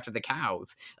to look after the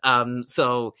cows?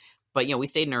 But we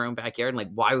stayed in our own backyard. And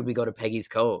like, why would we go to Peggy's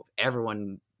Cove?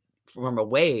 Everyone from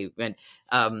away. And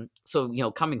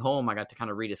coming home, I got to kind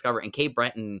of rediscover. And Cape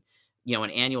Breton, an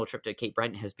annual trip to Cape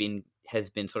Breton has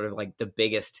been sort of like the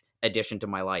biggest addition to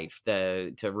my life.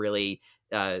 To really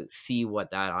see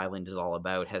what that island is all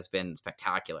about has been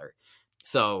spectacular.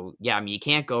 So yeah, I mean, you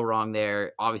can't go wrong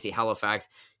there. Obviously, Halifax.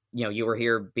 You were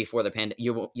here before the pandemic.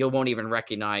 You won't even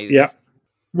recognize. Yeah.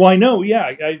 Well, I know.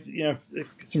 Yeah,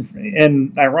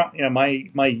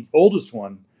 my oldest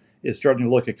one is starting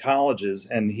to look at colleges,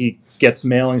 and he gets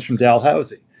mailings from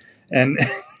Dalhousie, and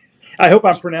I hope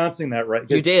I'm pronouncing that right.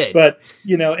 You did, but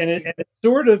and it's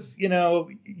sort of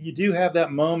you do have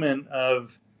that moment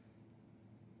of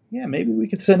maybe we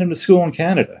could send him to school in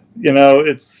Canada.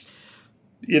 It's.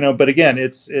 But again,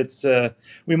 it's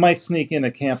we might sneak in a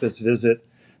campus visit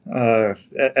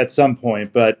at some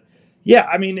point. But yeah,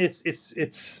 I mean,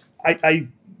 I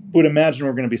would imagine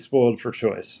we're going to be spoiled for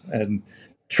choice and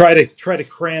try to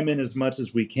cram in as much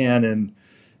as we can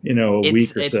in a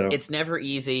week or so. It's never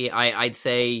easy. I'd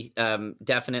say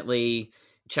definitely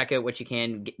check out what you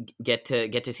can get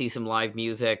to see some live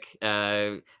music,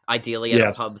 ideally at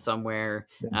a pub somewhere.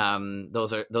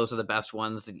 Those are the best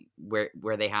ones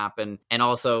where they happen. And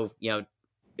also,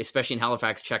 especially in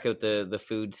Halifax, check out the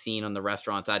food scene on the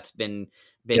restaurants. That's been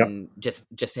just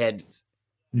had.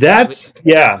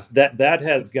 That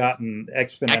has gotten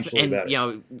exponentially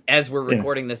better. As we're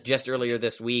recording this, just earlier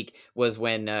this week was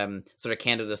when sort of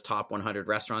Canada's top 100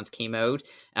 restaurants came out,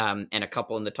 and a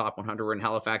couple in the top 100 were in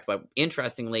Halifax. But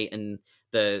interestingly, in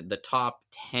the top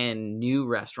 10 new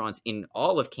restaurants in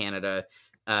all of Canada,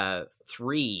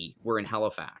 3 were in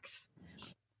Halifax.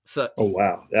 So, oh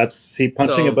wow, that's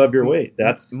punching above your weight.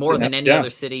 That's more than any other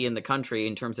city in the country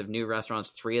in terms of new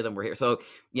restaurants. 3 of them were here. So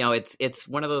it's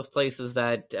one of those places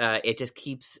that it just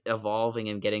keeps evolving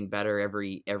and getting better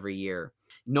every year.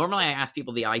 Normally, I ask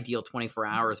people the ideal 24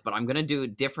 hours, but I'm going to do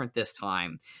it different this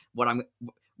time. What I'm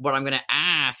going to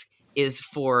ask is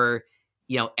for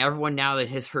everyone now that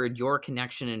has heard your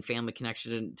connection and family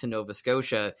connection to Nova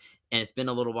Scotia, and it's been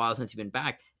a little while since you've been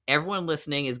back. Everyone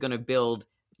listening is going to build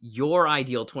your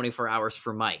ideal 24 hours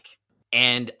for Mike.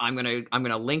 And I'm going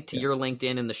to link to your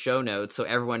LinkedIn in the show notes. So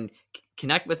everyone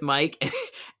connect with Mike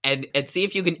and see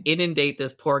if you can inundate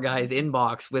this poor guy's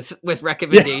inbox with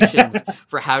recommendations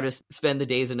for how to spend the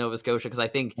days in Nova Scotia. Cause I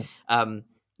think,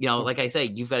 like I say,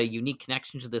 you've got a unique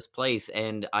connection to this place.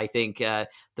 And I think the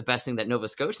best thing that Nova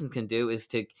Scotians can do is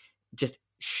to just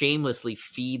shamelessly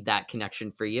feed that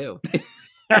connection for you.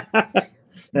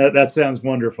 That sounds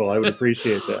wonderful. I would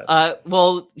appreciate that.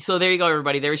 Well, so there you go,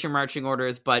 everybody. There's your marching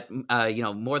orders. But,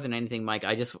 more than anything, Mike,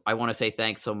 I want to say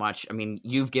thanks so much. I mean,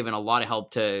 you've given a lot of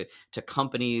help to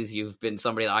companies. You've been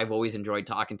somebody that I've always enjoyed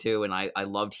talking to, and I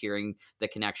loved hearing the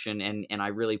connection. And I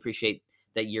really appreciate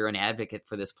that you're an advocate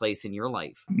for this place in your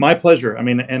life. My pleasure. I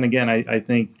mean, and again, I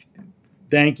think...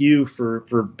 Thank you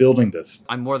for building this.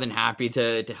 I'm more than happy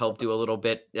to help do a little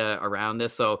bit around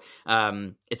this. So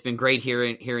it's been great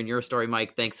hearing your story,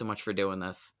 Mike. Thanks so much for doing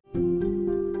this.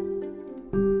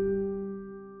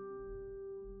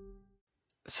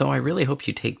 So I really hope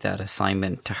you take that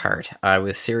assignment to heart. I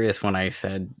was serious when I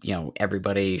said,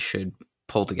 everybody should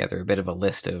pull together a bit of a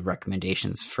list of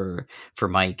recommendations for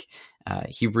Mike.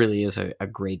 He really is a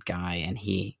great guy, and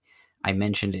I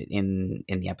mentioned it in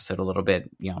the episode a little bit,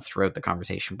 throughout the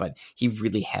conversation, but he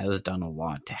really has done a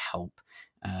lot to help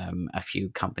a few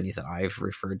companies that I've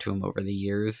referred to him over the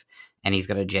years, and he's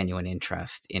got a genuine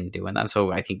interest in doing that.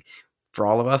 So I think for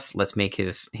all of us, let's make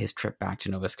his trip back to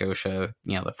Nova Scotia,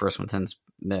 the first one since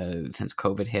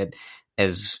COVID hit,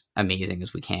 as amazing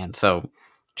as we can. So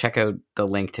check out the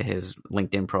link to his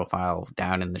LinkedIn profile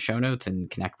down in the show notes and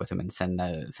connect with him and send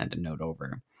a note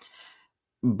over.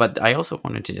 But I also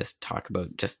wanted to just talk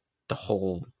about just the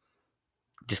whole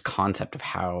concept of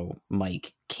how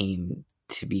Mike came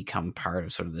to become part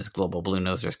of sort of this global Blue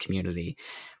Nosers community,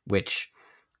 which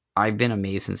I've been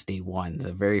amazed since day one.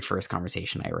 The very first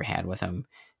conversation I ever had with him,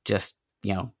 this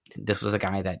was a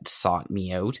guy that sought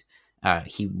me out.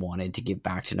 He wanted to give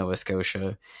back to Nova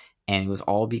Scotia, and it was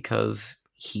all because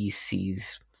he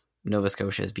sees Nova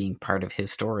Scotia as being part of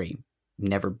his story.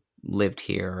 Never lived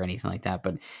here or anything like that,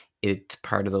 but it's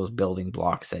part of those building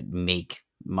blocks that make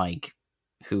Mike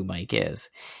who Mike is.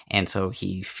 And so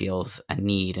he feels a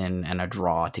need and a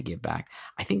draw to give back.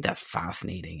 I think that's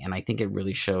fascinating. And I think it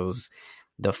really shows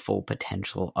the full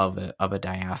potential of a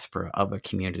diaspora, of a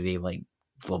community like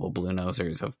Global Blue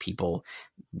Nosers, of people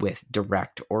with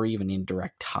direct or even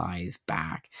indirect ties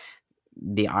back.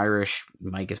 The Irish,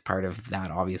 Mike is part of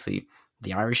that, obviously.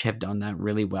 The Irish have done that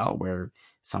really well, where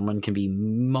someone can be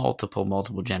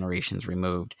multiple generations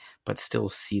removed, but still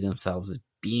see themselves as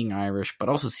being Irish, but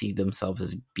also see themselves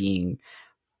as being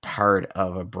part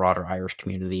of a broader Irish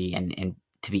community and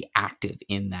to be active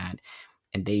in that.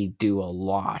 And they do a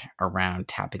lot around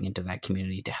tapping into that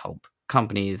community to help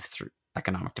companies through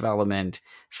economic development,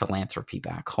 philanthropy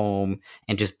back home,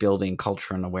 and just building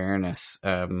culture and awareness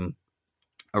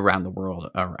around the world,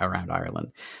 around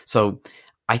Ireland. So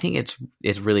I think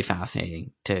it's really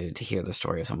fascinating to hear the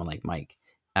story of someone like Mike,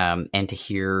 and to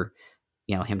hear,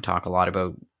 him talk a lot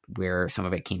about where some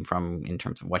of it came from in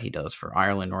terms of what he does for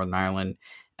Ireland, Northern Ireland.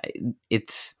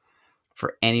 It's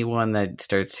for anyone that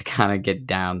starts to kind of get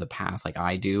down the path like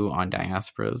I do on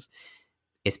diasporas.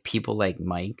 It's people like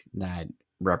Mike that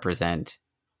represent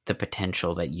the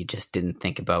potential that you just didn't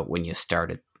think about when you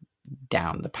started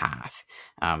down the path,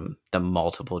 the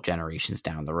multiple generations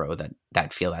down the road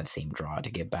that feel that same draw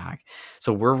to give back.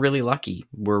 So we're really lucky.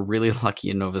 We're really lucky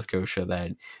in Nova Scotia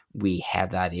that we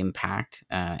have that impact,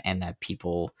 and that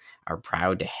people are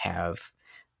proud to have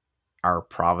our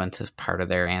province as part of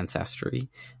their ancestry.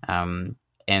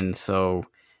 And so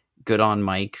good on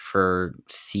Mike for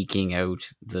seeking out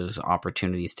those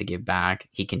opportunities to give back.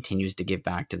 He continues to give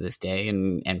back to this day,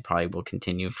 and probably will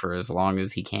continue for as long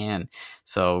as he can.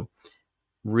 So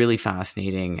really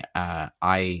fascinating.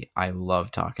 I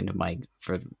love talking to Mike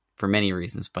for many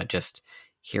reasons, but just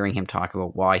hearing him talk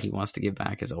about why he wants to give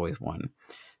back is always one.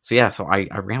 So yeah, so I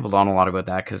rambled on a lot about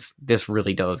that because this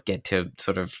really does get to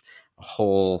sort of a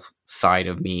whole side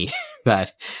of me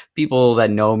that people that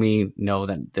know me know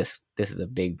that this is a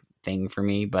big thing for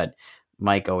me, but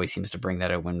Mike always seems to bring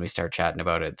that out when we start chatting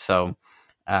about it. So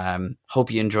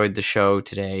hope you enjoyed the show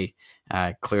today.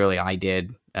 Clearly I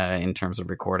did, in terms of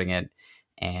recording it.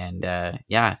 And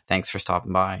yeah, thanks for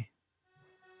stopping by.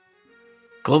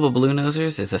 Global Blue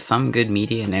Nosers is a Some Good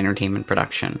Media and Entertainment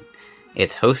production.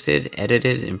 It's hosted,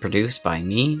 edited, and produced by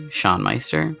me, Sean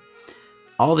Meister.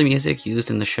 All the music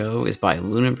used in the show is by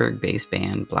Lunenburg-based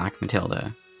band Black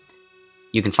Matilda.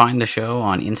 You can find the show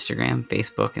on Instagram,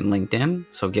 Facebook, and LinkedIn,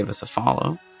 so give us a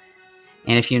follow.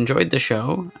 And if you enjoyed the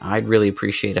show, I'd really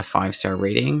appreciate a 5-star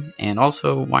rating, and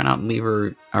also why not leave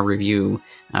a review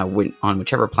on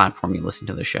whichever platform you listen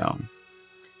to the show.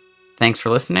 Thanks for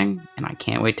listening, and I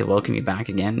can't wait to welcome you back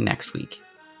again next week.